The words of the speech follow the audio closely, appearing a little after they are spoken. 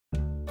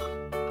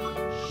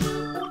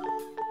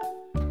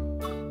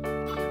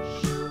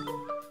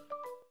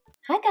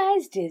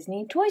guys,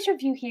 Disney Toys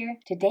Review here.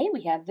 Today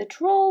we have the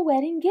Troll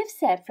Wedding gift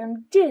set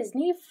from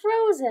Disney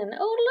Frozen.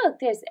 Oh look,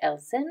 there's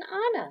Elsa and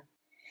Anna.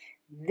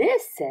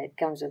 This set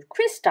comes with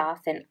Kristoff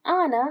and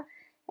Anna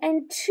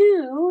and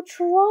 2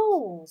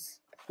 trolls.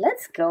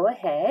 Let's go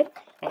ahead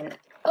and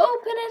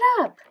open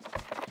it up.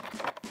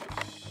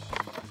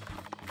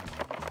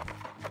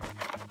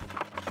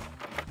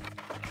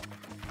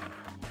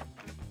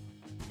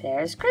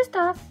 There's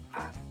Kristoff.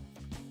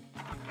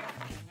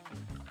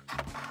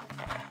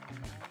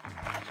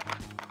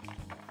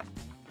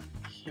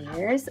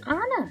 Here's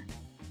Anna.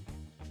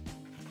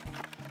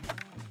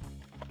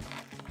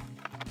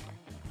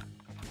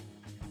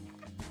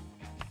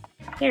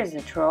 Here's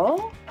a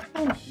troll,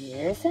 and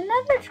here's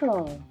another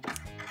troll.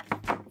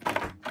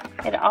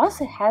 It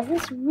also has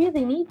this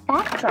really neat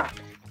backdrop.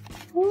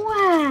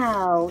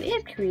 Wow,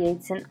 it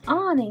creates an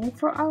awning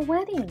for our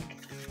wedding.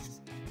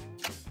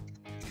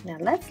 Now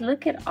let's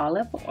look at all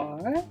of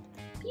our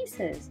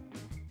pieces.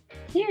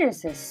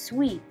 Here's a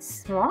sweet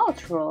small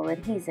troll,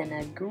 and he's in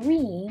a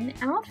green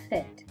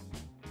outfit.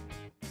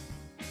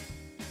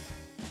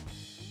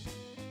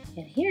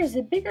 And here's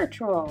a bigger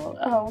troll.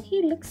 Oh,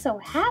 he looks so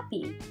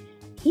happy.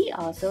 He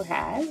also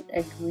has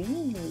a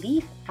green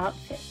leaf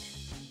outfit.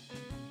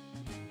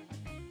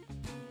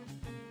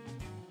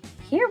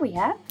 Here we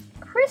have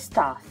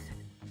Kristoff.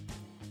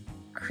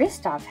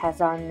 Kristoff has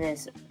on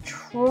this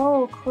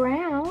troll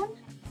crown.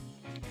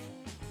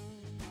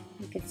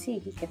 You can see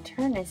he can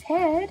turn his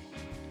head.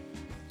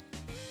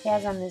 He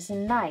has on this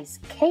nice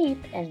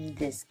cape, and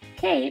this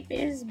cape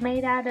is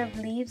made out of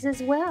leaves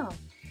as well.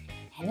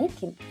 And it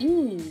can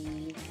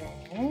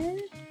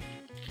even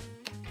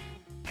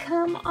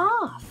come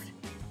off.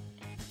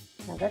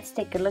 Now let's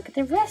take a look at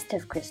the rest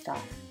of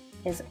Kristoff.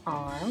 His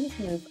arms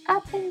move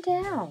up and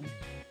down,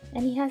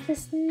 and he has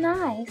this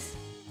nice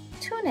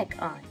tunic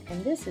on,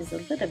 and this is a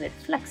little bit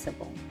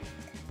flexible.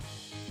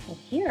 And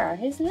here are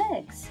his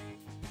legs.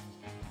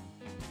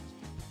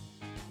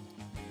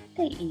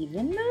 They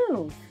even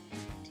move.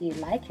 Do you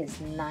like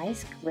his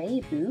nice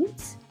gray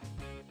boots?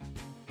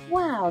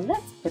 Wow,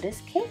 let's put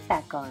his cape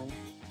back on.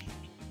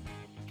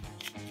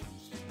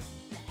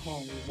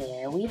 And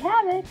there we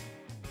have it.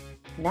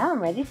 Now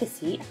I'm ready to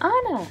see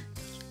Anna.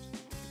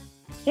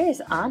 Here's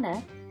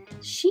Anna.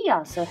 She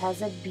also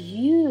has a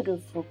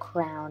beautiful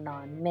crown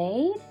on,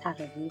 made out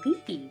of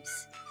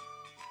leaves.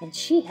 And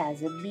she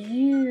has a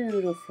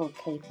beautiful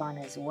cape on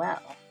as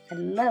well. I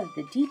love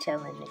the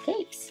detail in the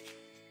capes.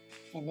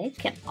 And it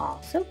can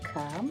also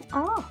come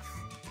off.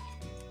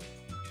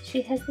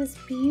 She has this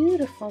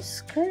beautiful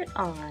skirt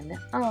on.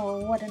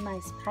 Oh, what a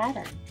nice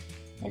pattern.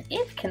 And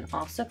it can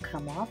also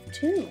come off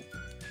too.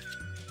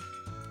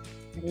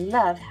 I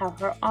love how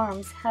her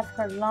arms have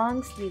her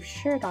long sleeve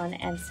shirt on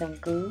and some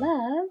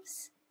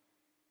gloves.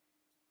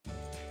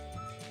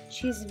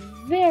 She's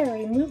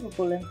very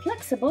movable and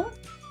flexible.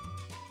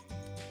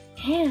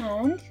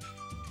 And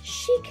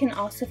she can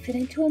also fit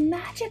into a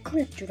magic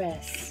lip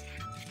dress.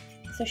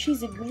 So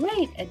she's a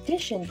great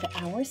addition to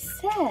our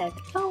set.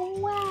 Oh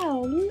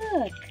wow,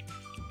 look!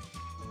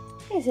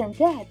 Isn't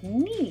that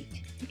neat?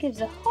 It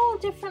gives a whole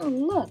different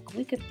look.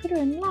 We could put her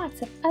in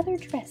lots of other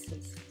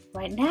dresses.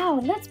 Right now,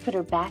 let's put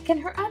her back in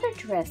her other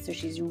dress so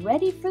she's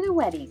ready for the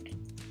wedding.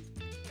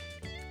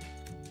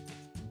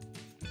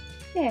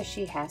 There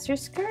she has her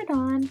skirt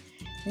on.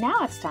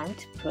 Now it's time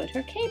to put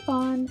her cape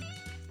on.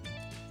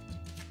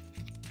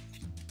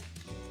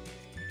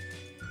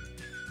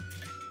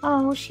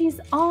 Oh,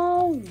 she's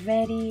all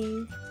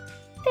ready.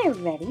 They're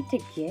ready to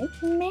get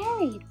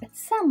married, but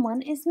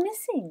someone is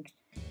missing.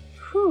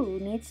 Who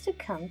needs to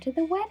come to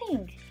the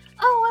wedding?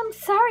 Oh, I'm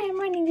sorry I'm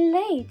running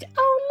late.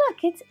 Oh,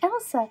 look, it's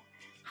Elsa.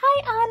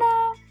 Hi,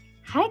 Anna.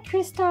 Hi,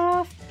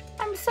 Kristoff.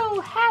 I'm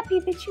so happy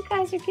that you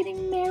guys are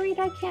getting married.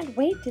 I can't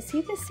wait to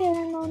see the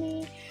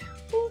ceremony.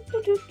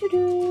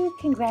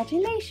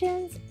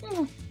 Congratulations.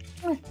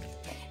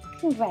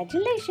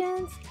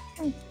 Congratulations.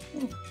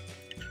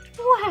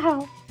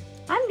 Wow.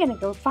 I'm gonna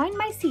go find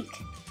my seat.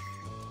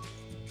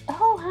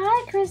 Oh,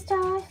 hi,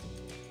 Kristoff.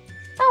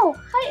 Oh,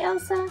 hi,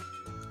 Elsa.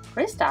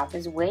 Kristoff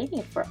is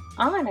waiting for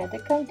Anna to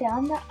come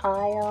down the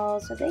aisle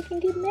so they can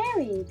get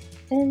married.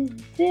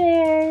 And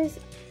there's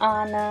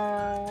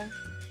Anna.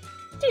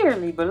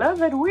 Dearly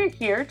beloved, we're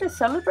here to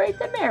celebrate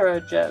the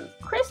marriage of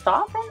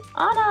Kristoff and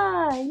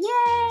Anna.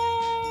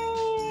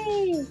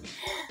 Yay!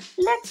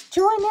 Let's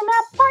join in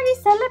our party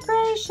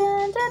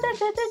celebration.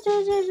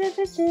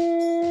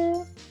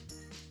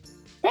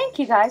 Thank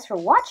you guys for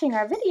watching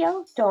our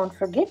video. Don't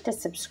forget to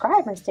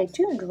subscribe and stay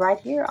tuned right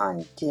here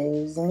on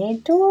Disney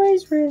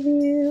Toys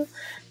Review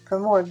for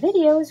more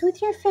videos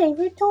with your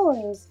favorite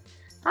toys.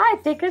 I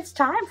think it's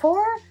time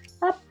for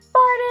a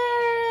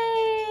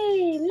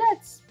party!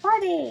 Let's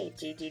party!